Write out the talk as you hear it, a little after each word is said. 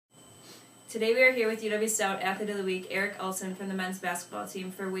Today we are here with UW-Stout Athlete of the Week, Erik Olson from the men's basketball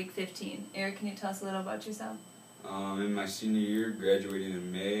team for Week 15. Erik, can you tell us a little about yourself? In my senior year, graduating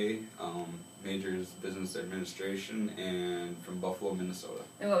in May, major is business administration, and from Buffalo, Minnesota.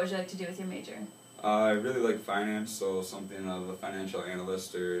 And what would you like to do with your major? I really like finance, so something of a financial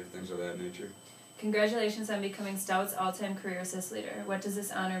analyst or things of that nature. Congratulations on becoming Stout's all-time career assist leader. What does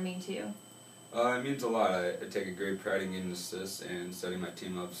this honor mean to you? It means a lot. I take a great pride in getting assists and setting my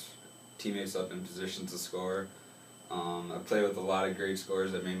teammates up in positions to score. I play with a lot of great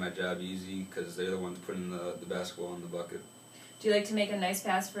scorers that made my job easy because they're the ones putting the basketball in the bucket. Do you like to make a nice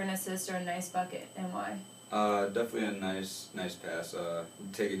pass for an assist or a nice bucket, and why? Definitely a nice pass. You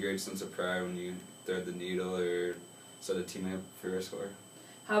take a great sense of pride when you thread the needle or set a teammate up for a score.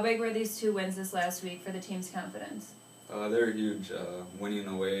 How big were these 2 wins this last week for the team's confidence? They're huge. Winning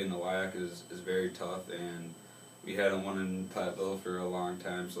away in the WIAC is very tough, and we hadn't won in Platteville for a long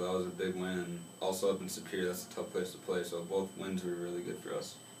time, so that was a big win. And also up in Superior, that's a tough place to play, so both wins were really good for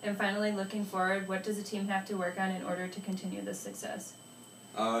us. And finally, looking forward, what does the team have to work on in order to continue this success?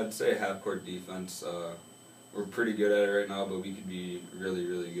 I'd say half-court defense. We're pretty good at it right now, but we could be really,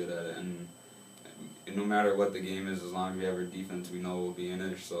 really good at it. And no matter what the game is, as long as we have our defense, we know we'll be in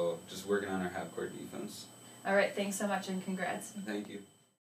it. So just working on our half-court defense. All right, thanks so much and congrats. Thank you.